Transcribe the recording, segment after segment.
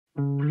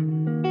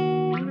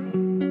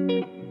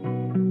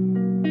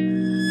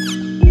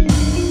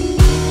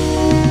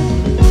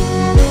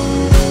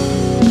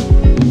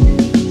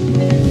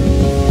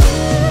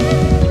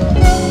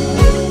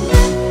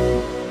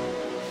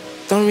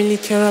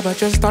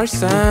your star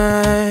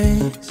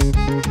signs.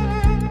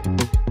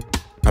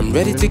 I'm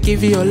ready to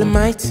give you all of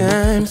my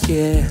time,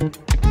 yeah.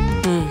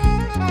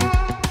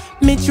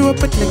 Meet you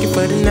up at looking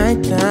for the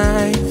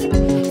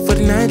nightlife, for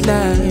the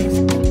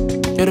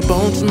nightlife. You're the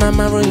bones in my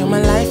marrow, you're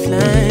my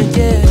lifeline,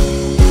 yeah.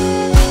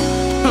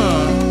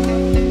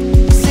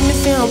 See me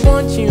say I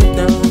want you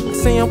down,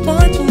 say I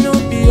want you, no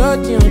be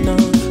you down.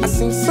 I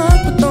sing song,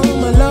 put all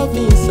my love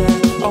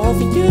inside. All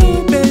for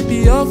you,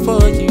 baby, all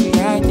for you,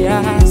 yeah,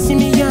 yeah. See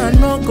me, yeah, I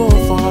no go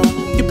far.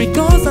 You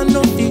because I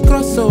know you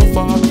cross so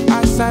far.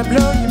 As I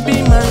blow, you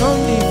be my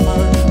only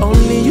one.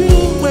 Only you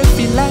will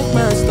be like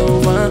my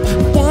stove. I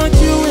want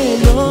you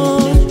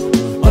alone,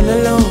 all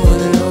alone,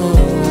 all alone,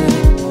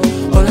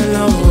 all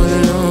alone, all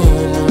alone,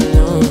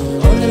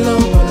 all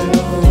alone, all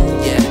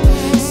alone, yeah.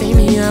 See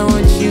me, I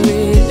want you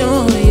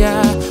alone,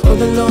 yeah,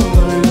 all alone,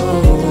 all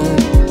alone,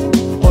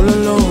 all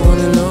alone,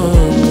 all alone,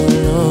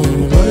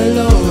 all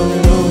alone, all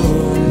alone,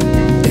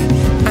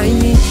 yeah. I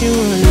need you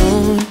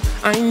alone,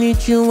 I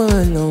need you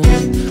alone.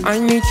 I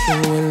need you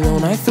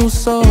alone, I feel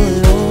so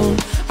alone,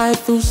 I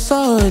feel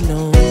so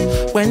alone.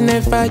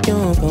 Whenever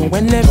you're gone,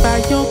 whenever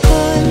you're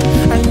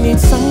gone, I need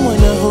someone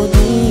to hold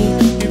me.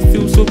 You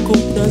feel so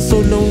cold and so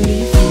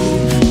lonely.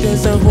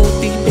 There's a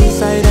hole deep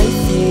inside I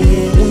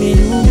feel, only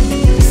you.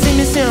 See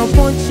me say I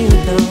want you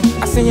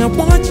now, I say I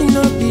want you,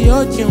 not be you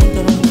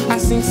now. I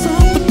sing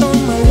song, put on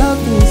my love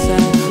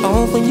inside.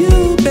 All for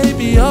you,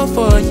 baby, all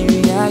for you,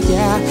 yeah,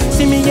 yeah.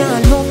 See me, yeah,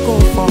 I no go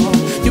far.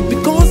 You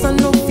because I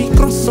know we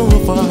cross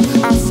over.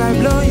 As I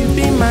blow, you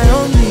be